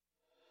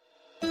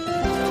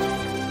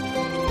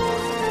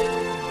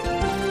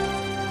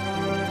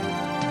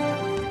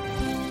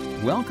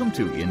Welcome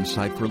to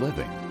Insight for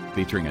Living,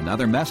 featuring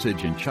another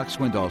message in Chuck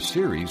Swindoll's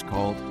series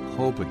called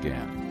Hope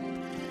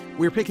Again.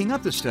 We're picking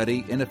up the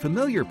study in a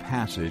familiar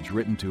passage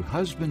written to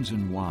husbands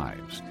and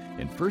wives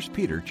in 1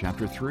 Peter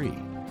chapter 3.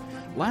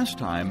 Last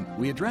time,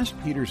 we addressed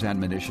Peter's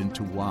admonition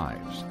to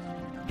wives.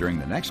 During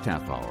the next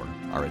half hour,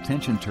 our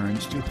attention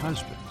turns to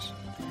husbands.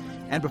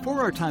 And before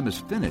our time is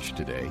finished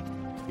today,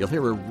 you'll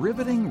hear a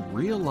riveting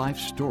real-life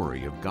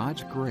story of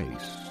God's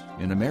grace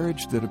in a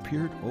marriage that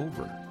appeared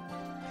over.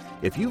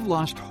 If you've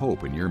lost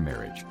hope in your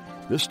marriage,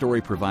 this story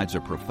provides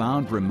a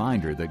profound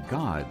reminder that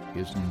God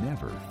is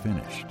never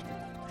finished.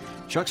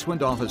 Chuck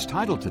Swindoll has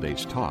titled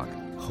today's talk,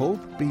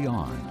 Hope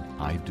Beyond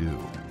I Do.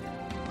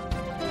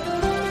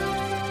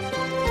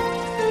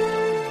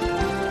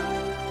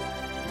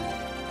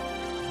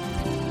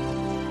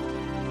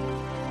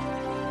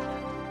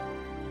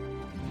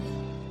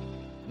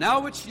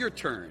 Now it's your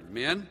turn,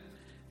 men.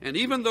 And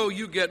even though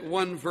you get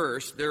one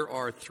verse, there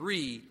are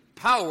three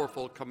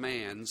powerful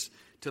commands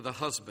to the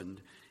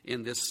husband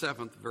in this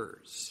 7th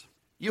verse.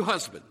 You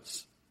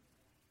husbands,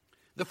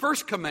 the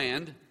first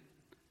command,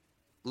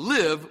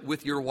 live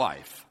with your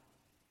wife.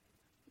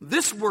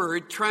 This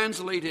word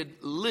translated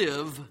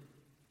live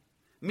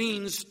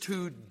means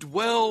to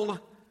dwell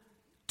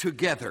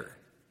together,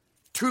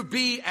 to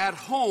be at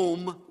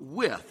home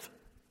with.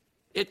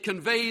 It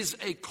conveys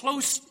a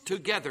close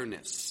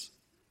togetherness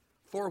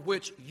for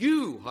which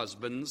you,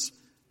 husbands,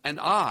 and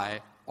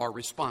I are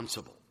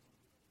responsible.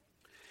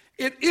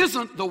 It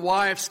isn't the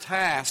wife's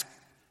task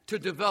to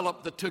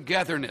develop the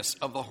togetherness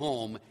of the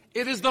home.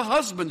 It is the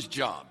husband's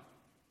job.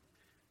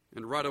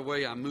 And right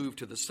away I move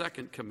to the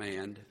second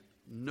command,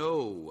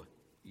 know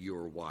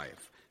your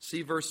wife.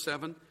 See verse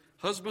 7?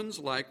 Husbands,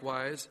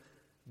 likewise,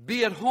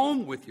 be at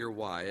home with your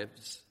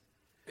wives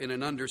in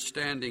an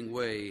understanding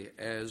way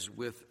as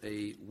with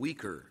a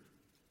weaker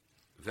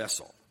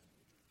vessel.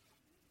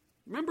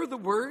 Remember the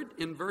word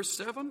in verse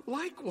 7?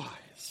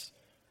 Likewise.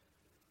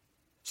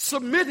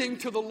 Submitting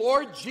to the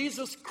Lord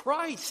Jesus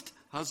Christ,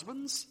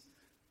 husbands.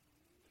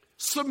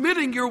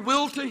 Submitting your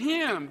will to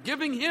Him,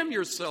 giving Him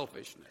your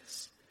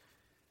selfishness.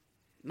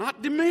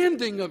 Not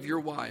demanding of your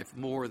wife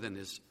more than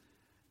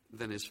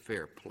is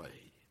fair play.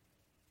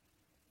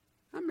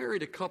 I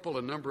married a couple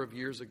a number of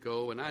years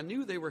ago, and I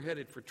knew they were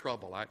headed for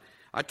trouble.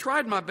 I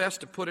tried my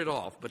best to put it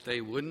off, but they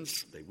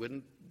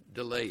wouldn't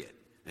delay it.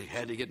 They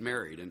had to get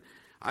married, and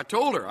I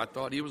told her I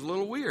thought he was a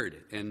little weird,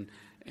 and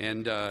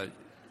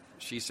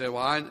she said,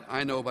 well,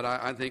 I know, but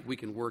I think we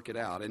can work it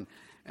out. And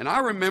I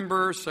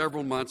remember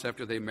several months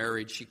after they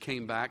married, she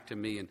came back to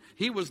me, and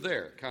he was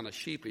there, kind of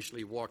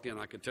sheepishly walked in.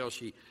 I could tell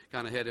she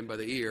kind of had him by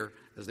the ear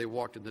as they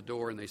walked in the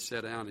door, and they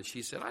sat down, and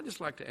she said, I'd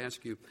just like to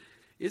ask you,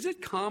 is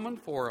it common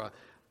for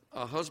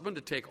a husband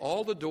to take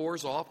all the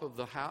doors off of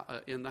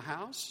in the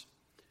house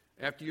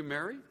after you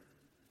marry?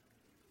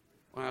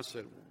 Well, I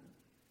said,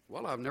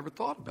 well, I've never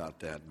thought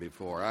about that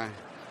before.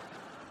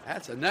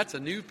 That's a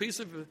new piece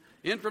of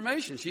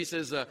information. She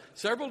says,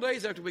 several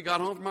days after we got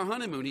home from our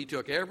honeymoon, he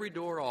took every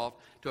door off,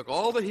 took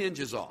all the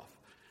hinges off,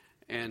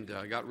 and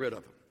got rid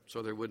of them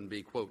so there wouldn't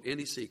be, quote,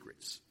 any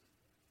secrets.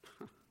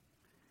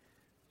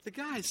 The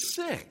guy's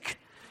sick.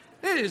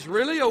 It is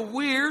really a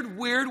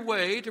weird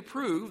way to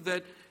prove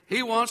that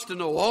he wants to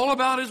know all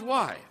about his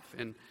wife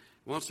and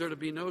wants there to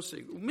be no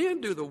secret.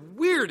 Men do the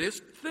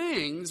weirdest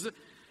things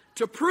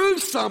to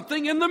prove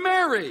something in the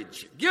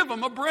marriage. Give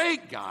them a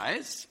break,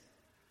 guys.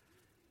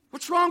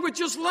 What's wrong with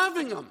just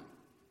loving them?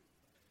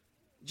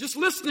 Just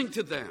listening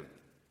to them.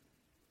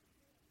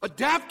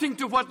 Adapting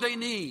to what they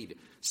need.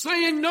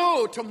 Saying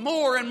no to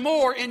more and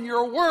more in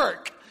your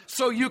work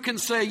so you can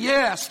say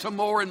yes to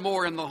more and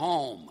more in the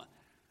home.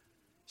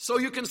 So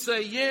you can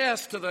say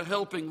yes to the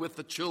helping with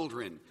the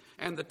children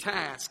and the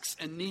tasks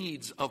and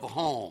needs of a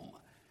home.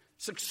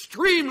 It's an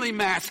extremely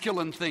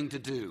masculine thing to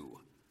do.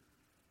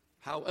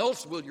 How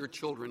else will your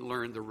children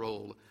learn the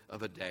role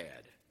of a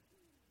dad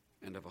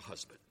and of a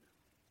husband?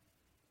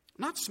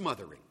 Not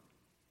smothering.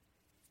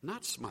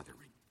 Not smothering.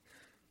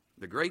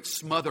 The great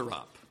smother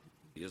up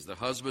is the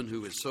husband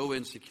who is so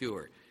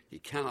insecure he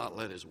cannot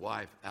let his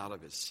wife out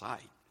of his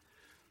sight.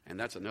 And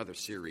that's another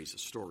series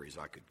of stories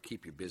I could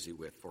keep you busy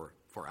with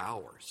for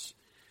hours.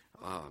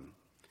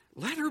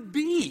 Let her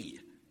be.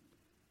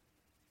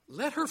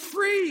 Let her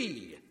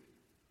free.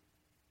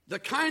 The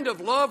kind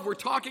of love we're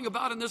talking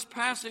about in this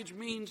passage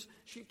means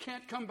she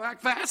can't come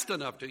back fast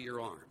enough to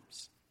your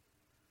arms.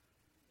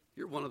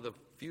 You're one of the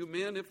few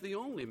men, if the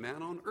only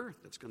man on earth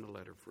that's going to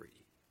let her free.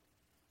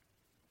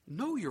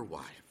 Know your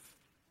wife.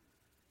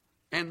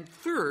 And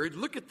third,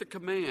 look at the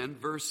command,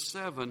 verse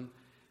 7,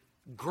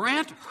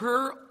 grant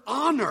her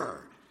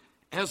honor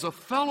as a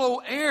fellow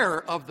heir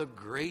of the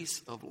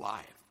grace of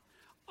life.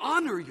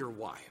 Honor your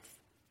wife.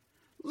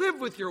 Live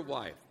with your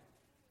wife.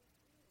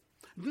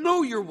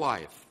 Know your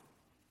wife.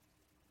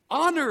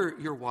 Honor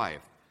your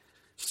wife.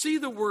 See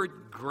the word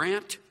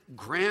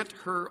grant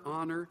her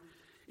honor.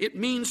 It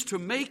means to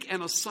make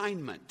an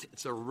assignment.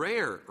 It's a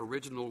rare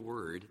original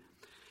word.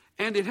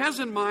 And it has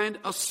in mind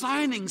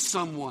assigning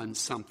someone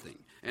something.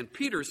 And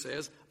Peter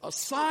says,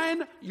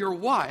 assign your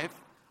wife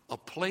a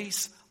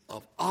place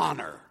of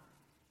honor.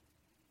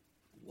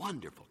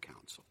 Wonderful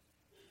counsel.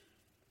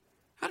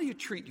 How do you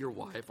treat your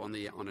wife on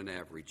an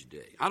average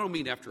day? I don't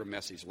mean after a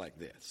message like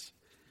this.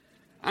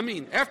 I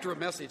mean after a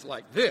message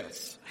like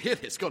this,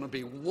 it is going to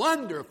be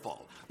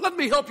wonderful. Let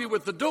me help you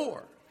with the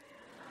door.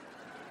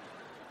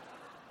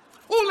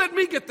 Oh, let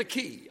me get the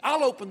key.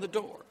 I'll open the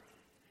door.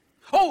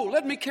 Oh,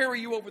 let me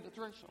carry you over the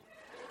threshold.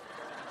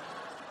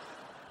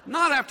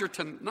 Not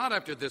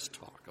after this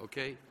talk,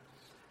 okay?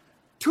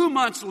 2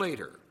 months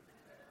later,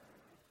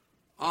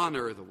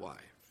 honor the wife.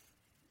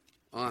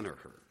 Honor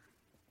her.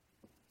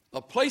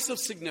 A place of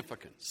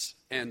significance,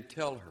 and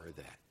tell her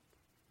that.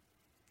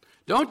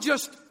 Don't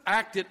just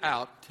act it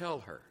out, tell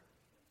her.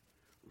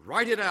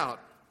 Write it out.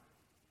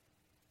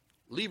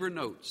 Leave her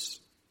notes.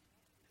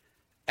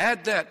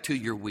 Add that to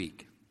your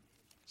week.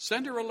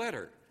 Send her a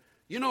letter.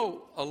 You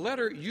know, a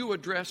letter you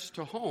address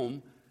to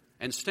home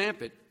and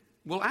stamp it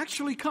will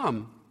actually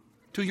come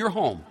to your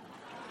home.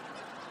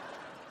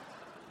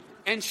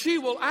 And she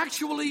will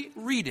actually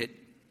read it.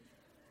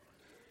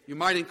 You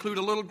might include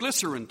a little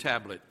glycerin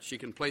tablet she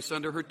can place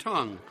under her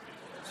tongue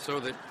so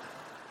that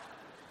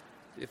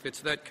if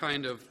it's that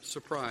kind of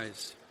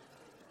surprise.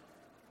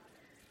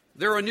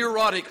 There are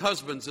neurotic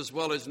husbands as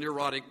well as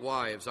neurotic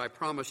wives. I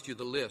promised you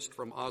the list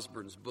from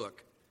Osborne's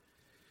book.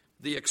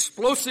 The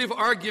explosive,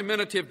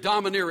 argumentative,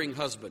 domineering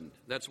husband.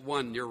 That's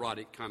one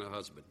neurotic kind of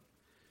husband.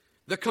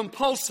 The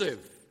compulsive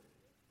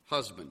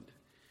husband.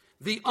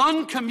 The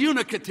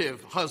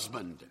uncommunicative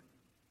husband.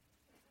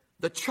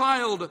 The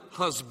child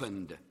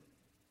husband.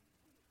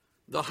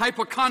 The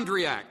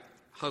hypochondriac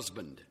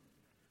husband.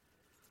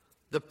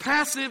 The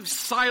passive,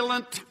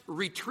 silent,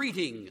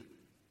 retreating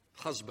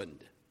husband.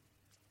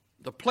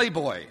 The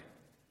playboy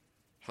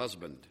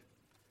husband.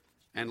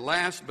 And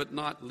last but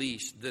not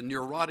least, the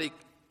neurotic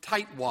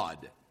tightwad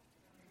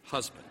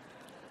husband.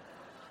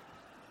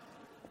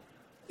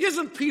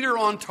 Isn't Peter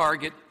on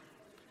target?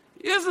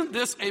 Isn't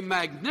this a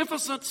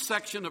magnificent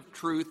section of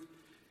truth?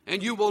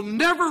 And you will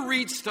never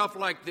read stuff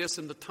like this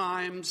in the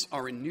Times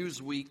or in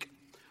Newsweek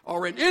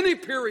or in any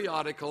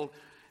periodical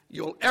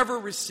you'll ever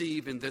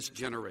receive in this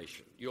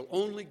generation. You'll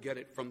only get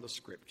it from the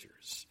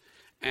Scriptures.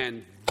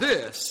 And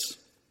this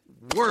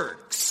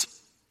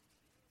works.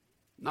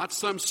 Not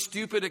some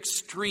stupid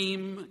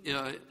extreme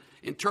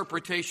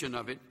interpretation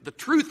of it. The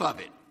truth of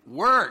it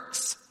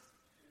works.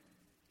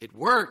 It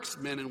works,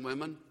 men and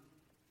women.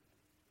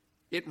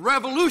 It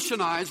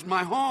revolutionized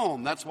my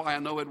home. That's why I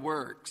know it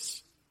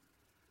works.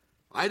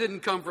 I didn't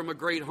come from a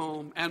great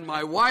home, and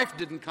my wife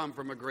didn't come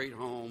from a great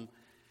home.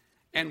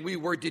 And we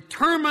were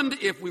determined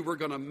if we were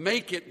going to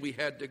make it, we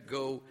had to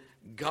go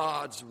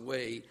God's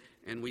way,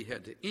 and we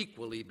had to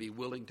equally be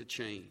willing to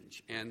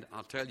change. And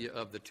I'll tell you,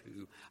 of the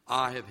two,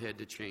 I have had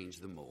to change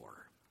the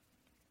more.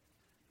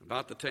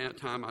 About the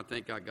time I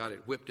think I got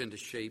it whipped into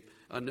shape,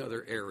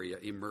 another area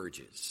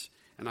emerges,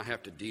 and I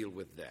have to deal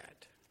with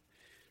that.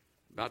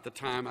 About the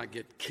time I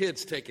get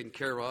kids taken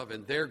care of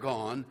and they're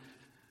gone,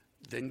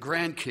 then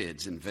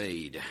grandkids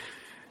invade,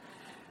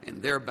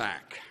 and they're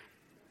back.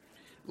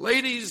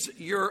 Ladies,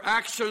 your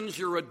actions,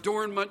 your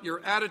adornment,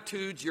 your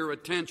attitudes, your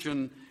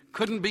attention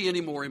couldn't be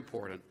any more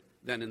important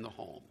than in the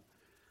home.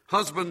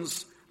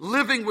 Husbands,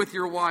 living with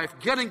your wife,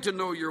 getting to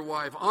know your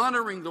wife,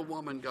 honoring the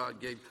woman God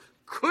gave,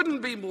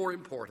 couldn't be more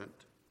important.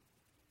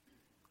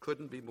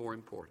 Couldn't be more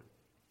important.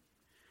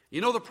 You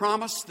know the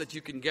promise that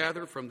you can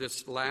gather from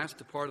this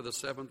last part of the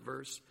 7th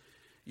verse?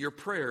 Your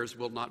prayers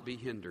will not be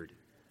hindered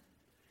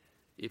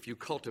if you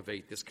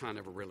cultivate this kind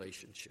of a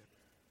relationship.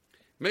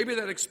 Maybe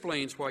that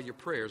explains why your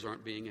prayers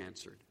aren't being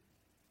answered.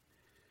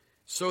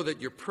 So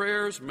that your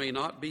prayers may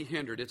not be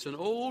hindered. It's an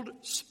old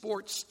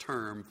sports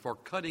term for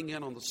cutting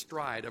in on the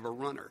stride of a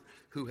runner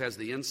who has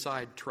the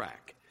inside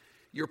track.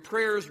 Your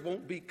prayers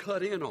won't be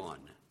cut in on,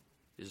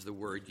 is the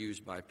word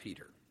used by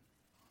Peter.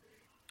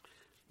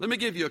 Let me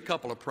give you a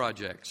couple of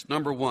projects.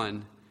 Number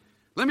one,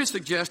 let me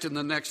suggest in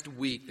the next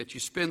week that you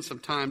spend some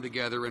time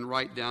together and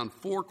write down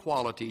 4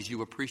 qualities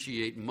you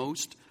appreciate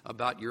most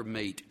about your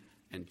mate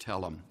and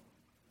tell them.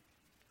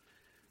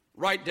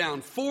 Write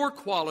down 4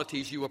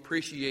 qualities you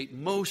appreciate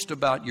most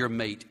about your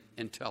mate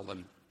and tell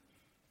them.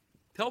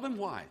 Tell them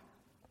why.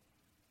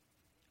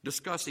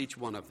 Discuss each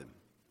one of them.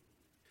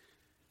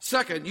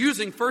 Second,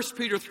 using 1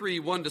 Peter 3,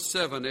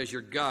 1-7 as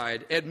your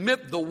guide,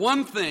 admit the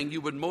one thing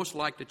you would most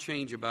like to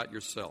change about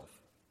yourself.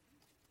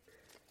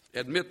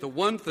 Admit the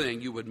one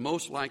thing you would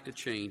most like to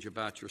change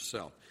about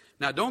yourself.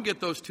 Now, don't get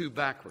those 2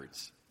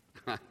 backwards.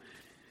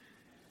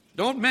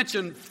 Don't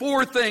mention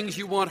 4 things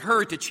you want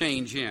her to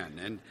change in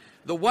and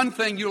the one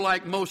thing you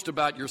like most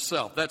about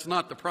yourself. That's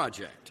not the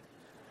project.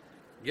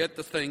 Get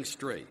the thing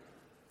straight.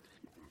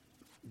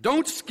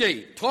 Don't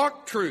skate.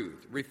 Talk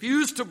truth.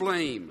 Refuse to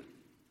blame.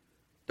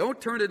 Don't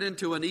turn it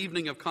into an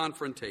evening of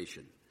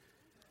confrontation.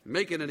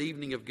 Make it an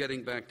evening of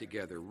getting back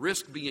together.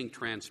 Risk being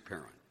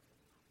transparent.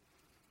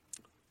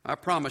 I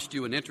promised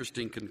you an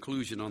interesting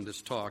conclusion on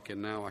this talk,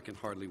 and now I can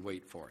hardly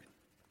wait for it.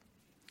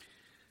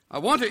 I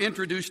want to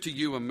introduce to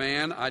you a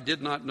man I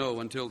did not know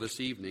until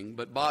this evening,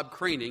 but Bob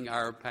Craning,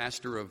 our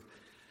pastor of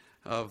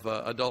of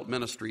adult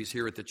ministries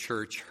here at the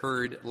church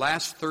heard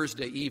last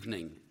Thursday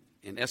evening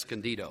in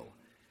Escondido.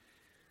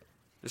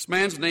 This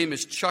man's name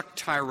is Chuck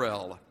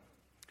Tyrell,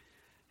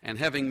 and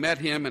having met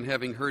him and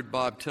having heard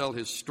Bob tell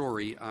his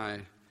story,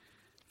 I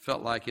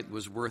felt like it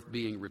was worth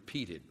being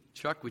repeated.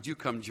 Chuck, would you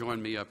come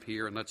join me up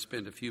here and let's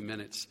spend a few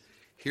minutes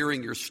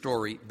hearing your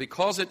story,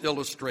 because it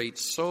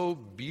illustrates so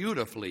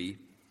beautifully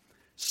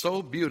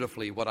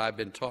what I've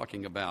been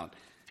talking about.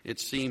 It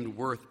seemed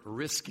worth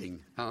risking,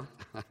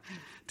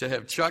 to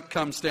have Chuck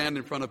come stand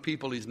in front of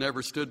people he's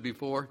never stood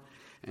before,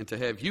 and to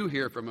have you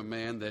hear from a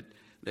man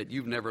that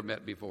you've never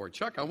met before.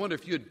 Chuck, I wonder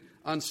if you'd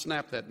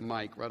unsnap that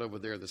mic right over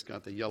there that's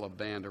got the yellow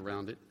band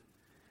around it.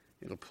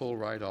 It'll pull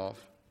right off.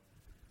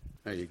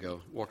 There you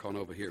go. Walk on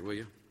over here, will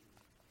you?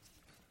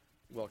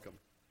 Welcome.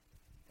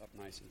 Up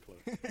nice and close.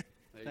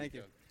 There Thank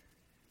you.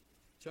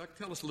 Chuck,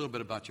 tell us a little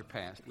bit about your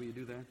past. Will you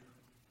do that?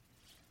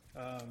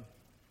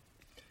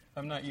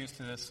 I'm not used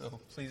to this, so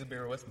please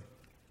bear with me.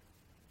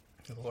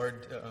 The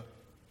Lord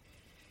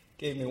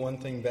gave me one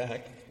thing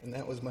back, and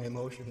that was my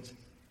emotions.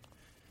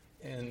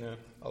 And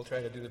I'll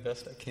try to do the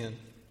best I can.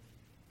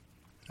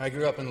 I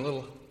grew up in a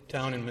little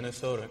town in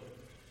Minnesota,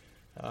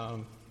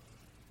 kind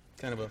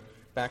of a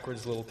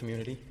backwards little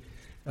community.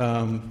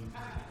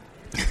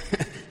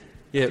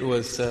 It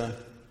was,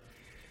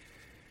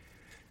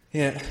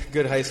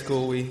 good high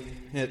school.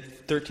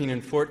 At 13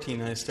 and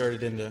 14, I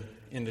started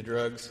into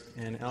drugs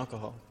and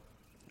alcohol.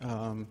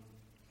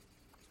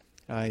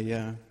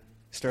 I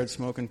started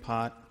smoking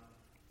pot,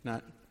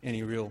 not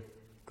any real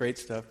great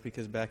stuff,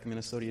 because back in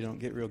Minnesota you don't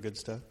get real good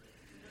stuff.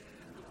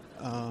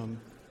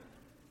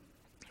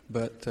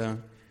 But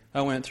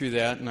I went through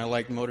that, and I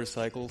liked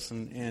motorcycles,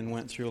 and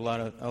went through a lot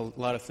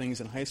of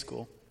things in high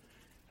school.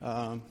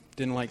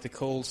 Didn't like the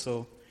cold,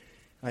 so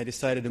I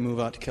decided to move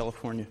out to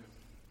California.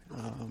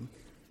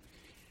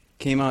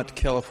 Came out to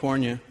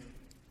California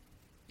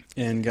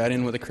and got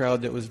in with a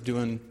crowd that was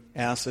doing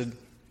acid,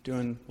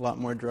 doing a lot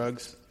more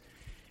drugs,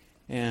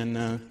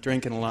 and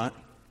drinking a lot.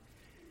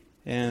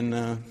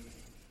 And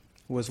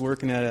was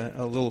working at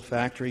a little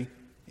factory,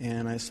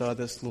 and I saw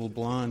this little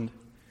blonde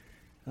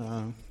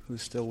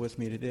who's still with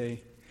me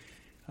today,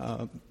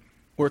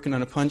 working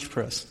on a punch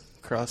press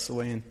across the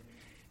way,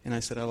 and I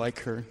said, I like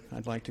her.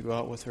 I'd like to go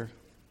out with her.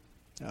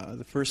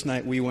 The first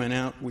night we went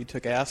out, we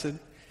took acid.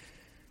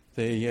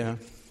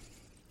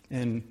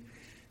 And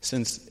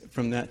since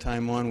from that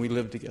time on, we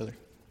lived together.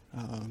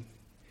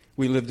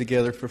 We lived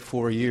together for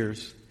 4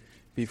 years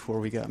before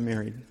we got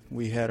married.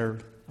 We had our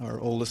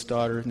oldest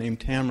daughter named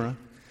Tamara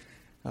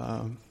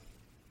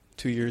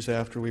 2 years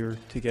after we were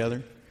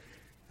together,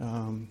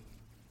 and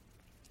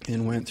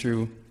went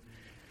through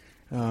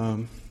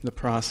the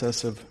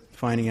process of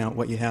finding out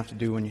what you have to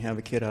do when you have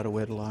a kid out of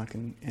wedlock,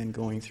 and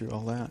going through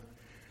all that.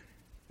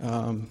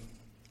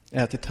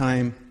 At the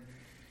time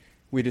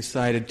we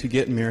decided to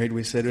get married,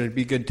 we said it would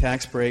be a good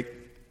tax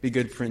break, be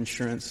good for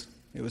insurance.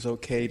 It was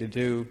okay to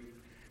do.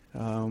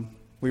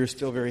 We were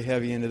still very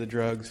heavy into the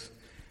drugs.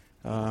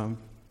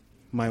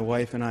 My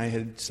wife and I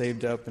had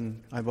saved up,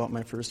 and I bought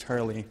my first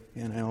Harley,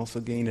 and I also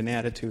gained an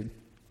attitude.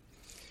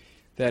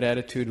 That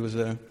attitude was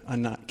a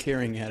not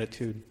caring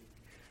attitude.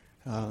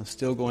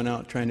 Still going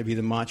out trying to be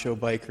the macho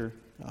biker,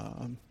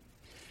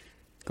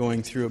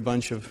 going through a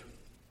bunch of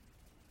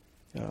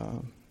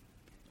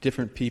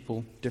different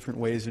people, different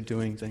ways of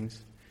doing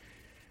things.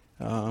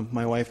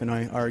 My wife and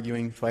I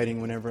arguing,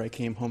 fighting whenever I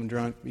came home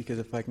drunk, because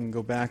if I can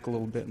go back a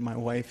little bit, my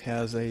wife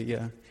had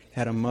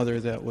a mother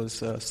that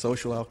was a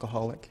social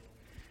alcoholic,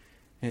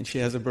 and she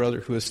has a brother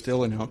who is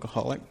still an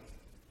alcoholic,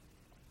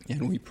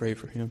 and we pray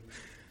for him.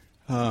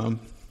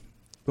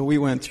 But we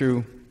went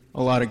through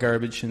a lot of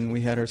garbage, and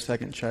we had our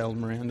second child,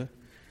 Miranda,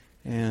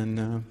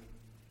 and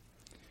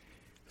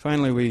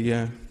finally we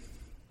had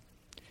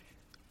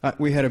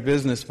a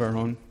business of our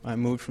own. I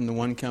moved from the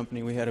one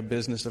company. We had a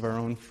business of our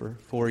own for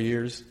 4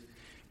 years.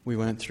 We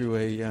went through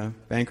a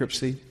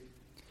bankruptcy.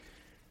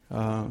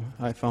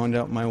 I found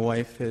out my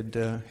wife had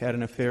had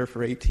an affair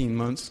for 18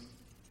 months.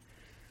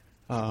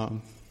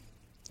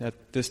 At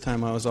this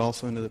time, I was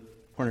also into the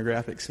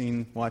pornographic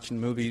scene, watching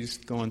movies,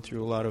 going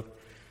through a lot of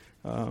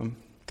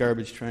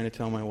garbage, trying to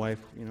tell my wife,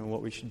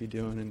 what we should be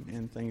doing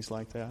and things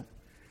like that.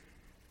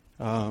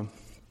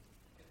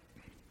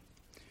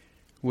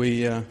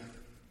 We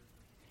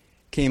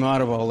came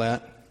out of all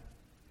that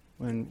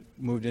and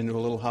moved into a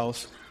little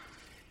house,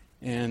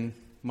 and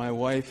my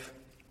wife,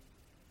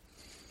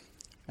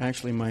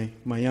 actually my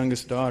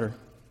youngest daughter,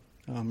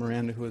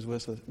 Miranda, who is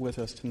with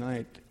us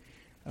tonight,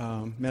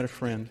 met a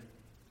friend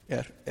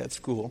at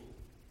school,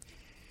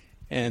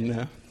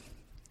 and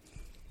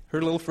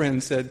her little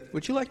friend said,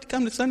 "Would you like to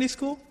come to Sunday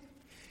school?"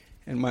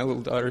 And my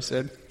little daughter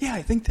said, "Yeah,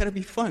 I think that'd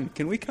be fun.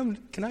 Can we come?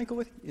 Can I go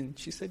with you?" And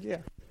she said,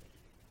 "Yeah."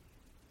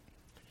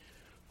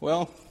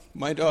 Well,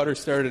 my daughter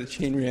started a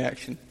chain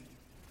reaction.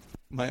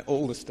 My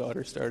oldest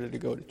daughter started to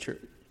go to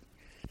church.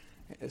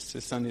 It's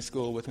to Sunday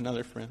school with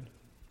another friend.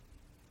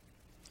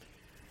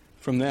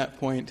 From that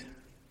point,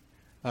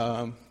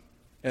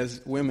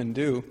 as women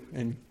do,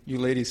 and you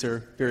ladies are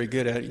very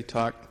good at it, you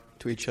talk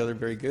to each other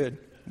very good,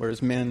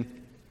 whereas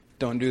men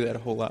don't do that a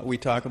whole lot. We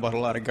talk about a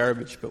lot of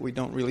garbage, but we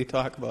don't really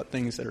talk about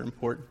things that are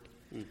important.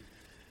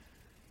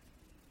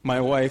 My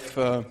wife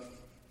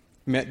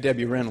met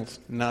Debbie Reynolds,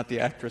 not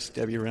the actress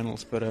Debbie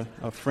Reynolds, but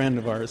a friend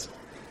of ours.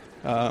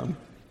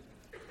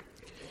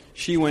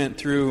 She went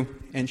through,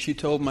 and she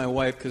told my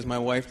wife, because my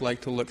wife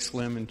liked to look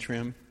slim and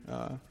trim,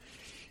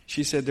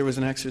 she said there was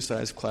an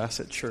exercise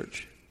class at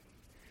church.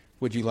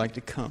 Would you like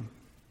to come?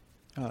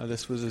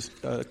 This was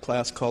a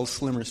class called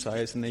Slimmer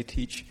Size, and they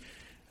teach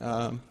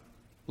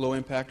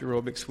low-impact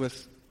aerobics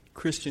with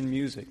Christian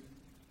music.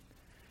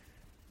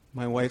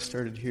 My wife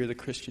started to hear the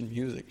Christian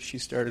music. She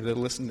started to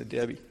listen to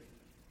Debbie.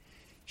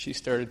 She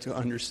started to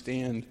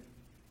understand,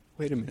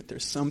 wait a minute,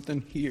 there's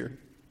something here.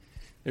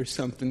 There's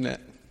something that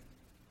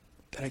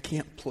I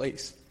can't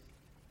place.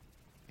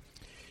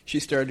 She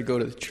started to go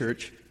to the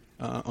church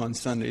on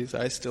Sundays.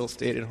 I still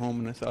stayed at home,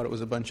 and I thought it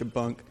was a bunch of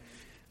bunk.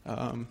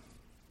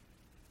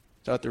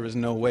 Thought there was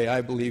no way.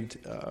 I believed,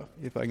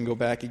 if I can go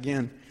back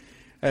again,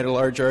 I had a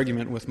large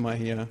argument with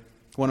my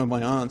one of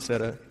my aunts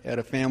at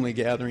a family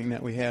gathering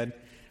that we had.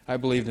 I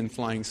believed in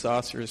flying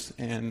saucers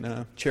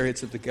and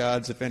chariots of the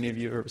gods, if any of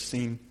you have ever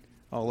seen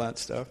all that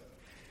stuff.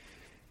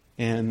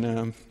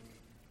 And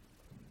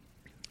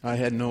I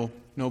had no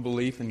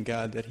belief in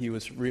God that He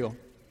was real.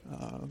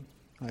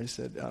 I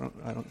said,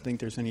 I don't think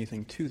there's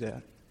anything to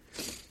that.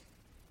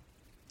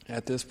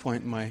 At this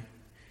point, my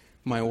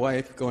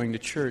wife, going to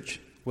church,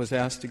 was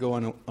asked to go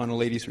on a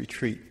ladies'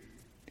 retreat.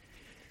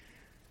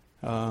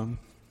 My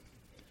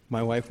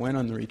wife went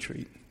on the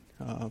retreat.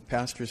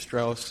 Pastor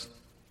Strauss,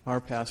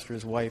 our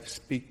pastor's wife,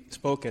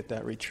 spoke at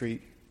that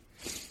retreat.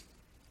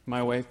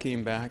 My wife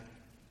came back.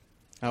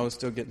 I was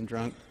still getting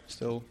drunk,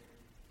 still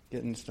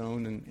getting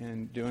stoned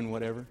and doing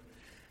whatever.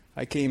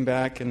 I came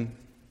back, and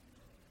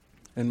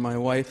my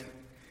wife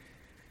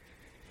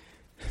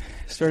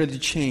started to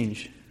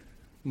change.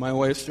 My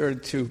wife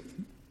started to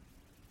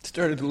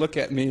look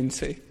at me and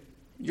say,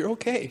 "You're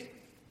okay."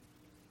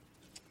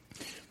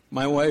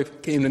 My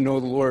wife came to know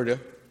the Lord a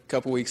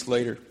couple weeks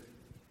later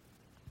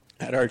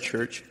at our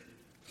church.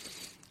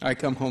 I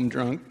come home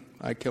drunk.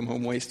 I come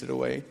home wasted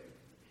away.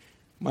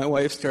 My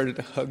wife started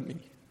to hug me.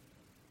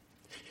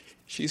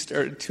 She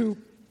started to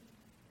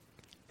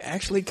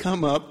actually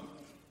come up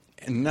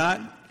and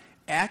not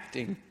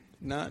acting,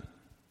 not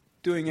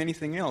doing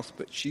anything else,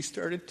 but she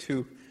started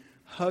to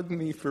hug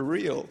me for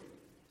real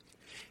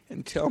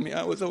and tell me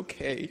I was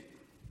okay.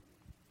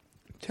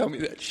 Tell me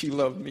that she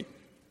loved me.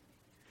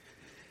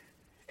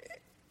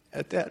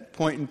 At that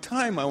point in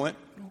time, I went,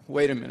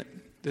 wait a minute,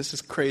 this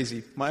is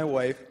crazy. My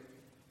wife,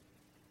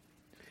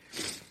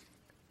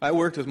 I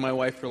worked with my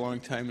wife for a long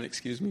time, and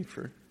excuse me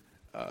for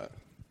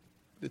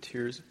the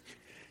tears.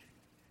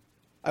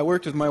 I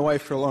worked with my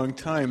wife for a long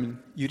time,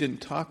 and you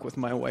didn't talk with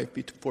my wife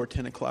before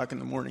 10 o'clock in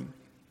the morning.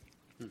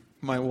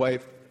 My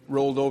wife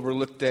rolled over,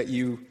 looked at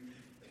you,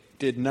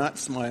 did not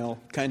smile,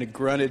 kind of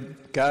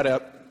grunted, got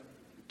up,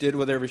 did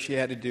whatever she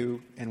had to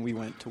do, and we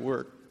went to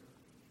work.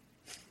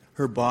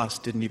 Her boss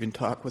didn't even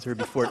talk with her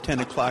before 10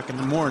 o'clock in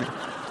the morning.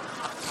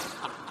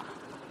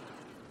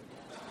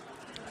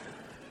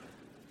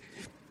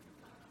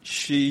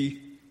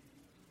 She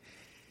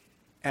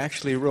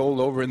actually rolled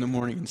over in the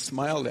morning and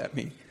smiled at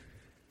me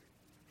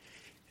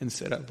and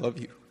said, "I love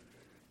you."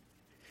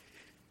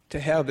 To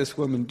have this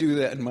woman do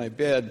that in my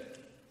bed,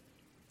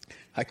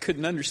 I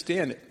couldn't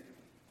understand it.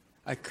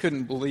 I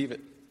couldn't believe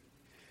it.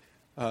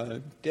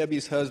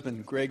 Debbie's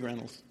husband, Greg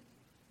Reynolds,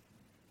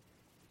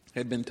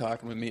 had been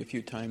talking with me a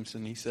few times,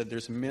 and he said,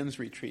 "There's a men's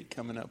retreat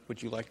coming up.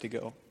 Would you like to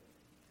go?"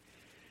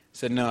 I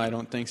said, "No, I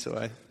don't think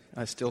so.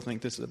 I still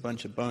think this is a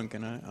bunch of bunk,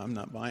 and I'm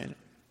not buying it."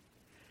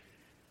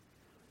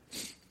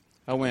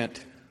 I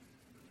went.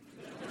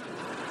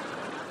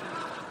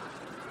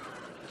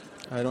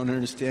 I don't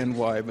understand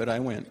why, but I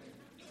went.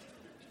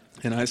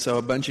 And I saw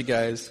a bunch of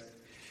guys.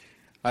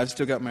 I've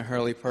still got my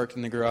Harley parked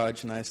in the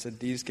garage, and I said,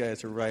 "These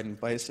guys are riding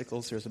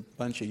bicycles. There's a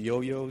bunch of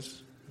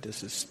yo-yos.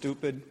 This is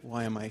stupid.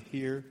 Why am I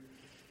here?"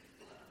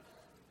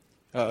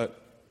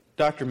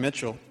 Dr.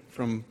 Mitchell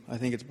from, I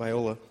think it's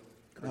Biola,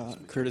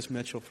 Curtis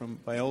Mitchell from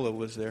Biola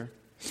was there.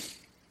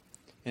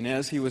 And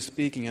as he was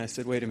speaking, I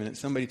said, wait a minute,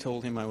 somebody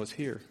told him I was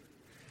here.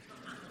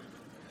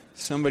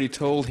 Somebody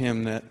told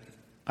him that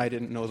I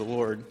didn't know the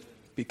Lord,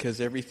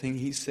 because everything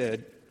he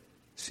said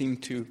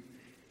seemed to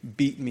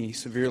beat me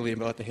severely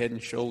about the head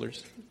and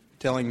shoulders,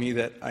 telling me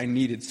that I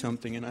needed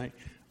something, and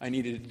I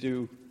needed to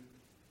do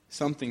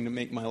something to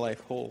make my life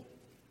whole.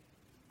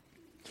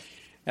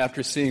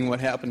 After seeing what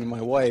happened to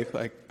my wife,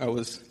 I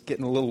was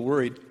getting a little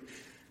worried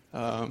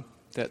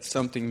that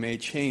something may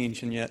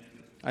change, and yet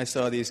I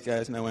saw these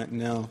guys and I went,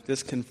 no,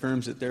 this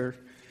confirms that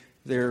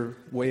they're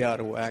way out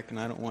of whack, and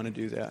I don't want to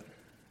do that.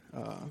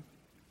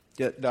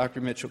 Yet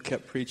Dr. Mitchell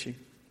kept preaching.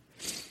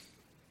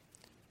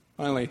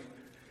 Finally,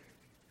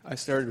 I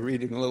started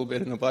reading a little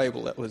bit in the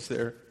Bible that was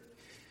there.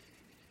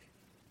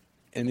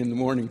 And in the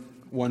morning,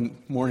 one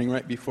morning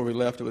right before we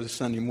left, it was a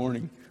Sunday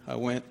morning, I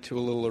went to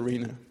a little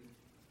arena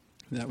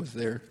that was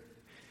there.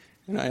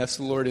 And I asked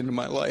the Lord into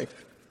my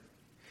life.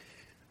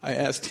 I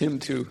asked Him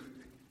to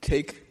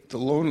take the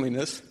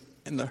loneliness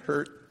and the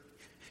hurt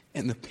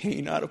and the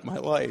pain out of my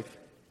life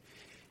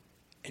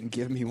and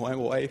give me my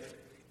wife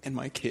and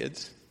my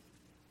kids.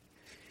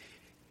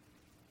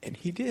 And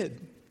he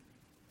did.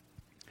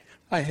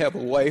 I have a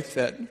wife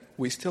that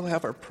we still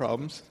have our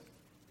problems.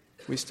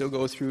 We still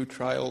go through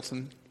trials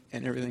and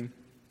everything.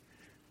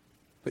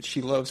 But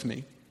she loves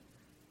me.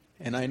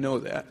 And I know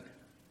that.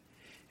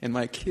 And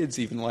my kids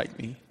even like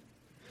me.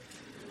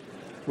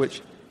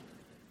 Which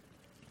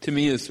to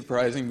me is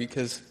surprising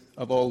because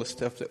of all the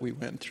stuff that we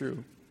went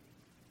through.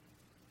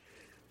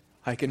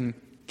 I can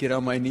get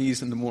on my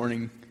knees in the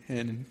morning,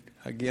 and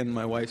again,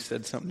 my wife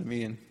said something to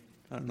me, and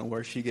I don't know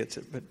where she gets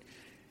it, but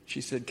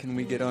she said, can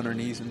we get on our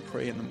knees and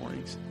pray in the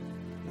mornings?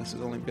 This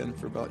has only been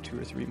for about 2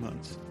 or 3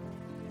 months.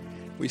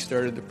 We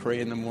started to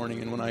pray in the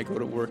morning, and when I go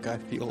to work, I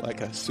feel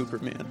like a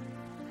Superman.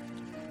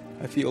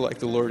 I feel like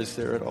the Lord is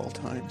there at all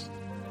times.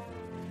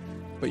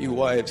 But you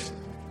wives,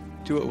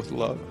 do it with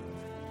love,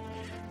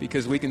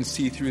 because we can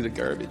see through the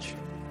garbage.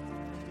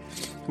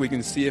 We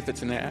can see if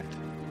it's an act.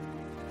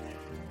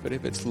 But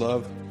if it's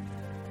love,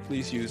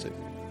 please use it.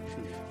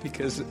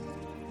 Because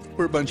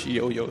we're a bunch of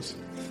yo-yos.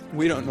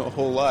 We don't know a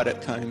whole lot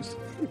at times.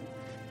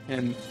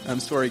 And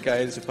I'm sorry,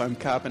 guys, if I'm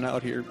copping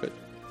out here, but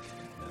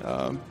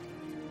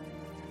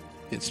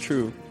it's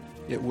true.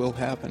 It will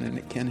happen, and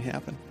it can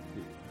happen.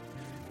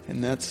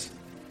 And that's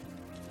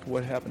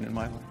what happened in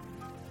my life.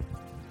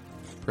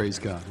 Praise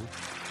God.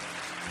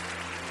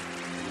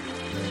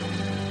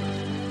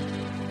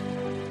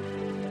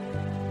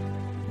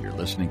 You're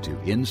listening to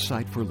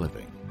Insight for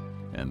Living,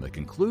 and the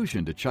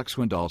conclusion to Chuck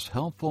Swindoll's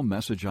helpful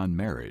message on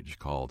marriage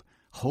called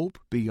Hope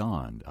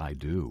Beyond I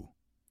Do.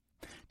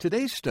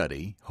 Today's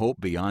study,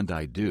 Hope Beyond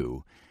I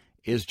Do,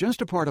 is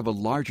just a part of a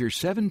larger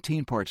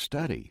 17-part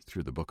study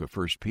through the book of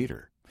 1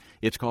 Peter.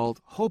 It's called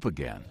Hope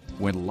Again,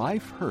 When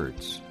Life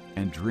Hurts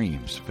and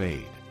Dreams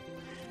Fade.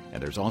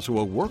 And there's also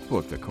a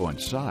workbook that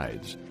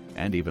coincides,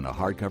 and even a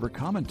hardcover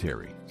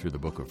commentary through the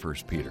book of 1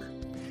 Peter.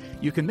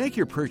 You can make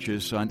your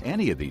purchase on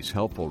any of these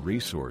helpful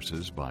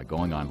resources by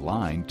going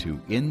online to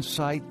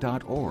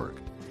insight.org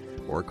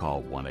or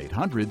call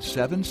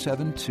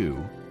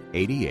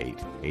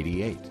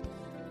 1-800-772-8888.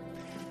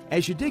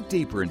 As you dig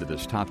deeper into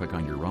this topic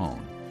on your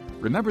own,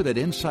 remember that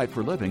Insight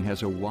for Living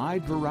has a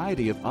wide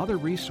variety of other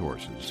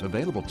resources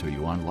available to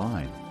you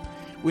online.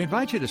 We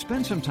invite you to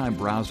spend some time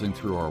browsing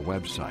through our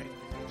website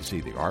to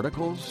see the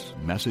articles,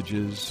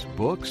 messages,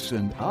 books,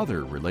 and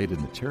other related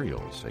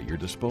materials at your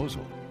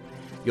disposal.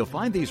 You'll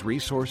find these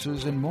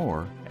resources and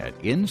more at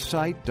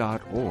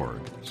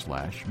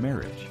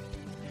insight.org/marriage.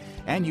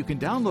 And you can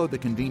download the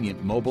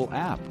convenient mobile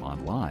app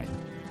online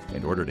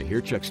in order to hear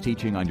Chuck's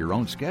teaching on your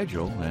own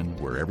schedule and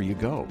wherever you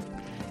go.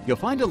 You'll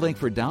find a link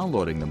for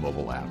downloading the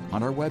mobile app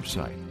on our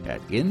website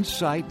at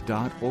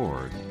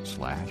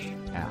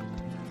insight.org/app.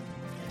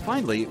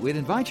 Finally, we'd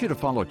invite you to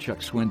follow Chuck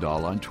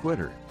Swindoll on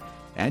Twitter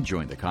and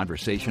join the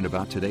conversation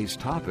about today's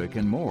topic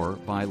and more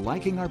by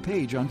liking our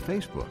page on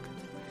Facebook.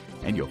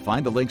 And you'll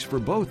find the links for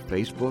both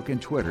Facebook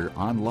and Twitter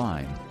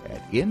online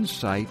at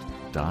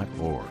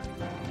insight.org.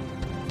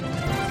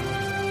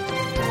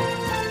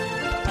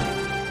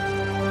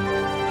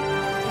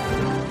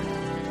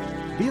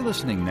 Be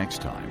listening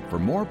next time for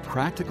more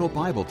practical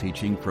Bible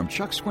teaching from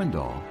Chuck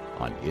Swindoll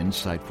on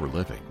Insight for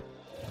Living.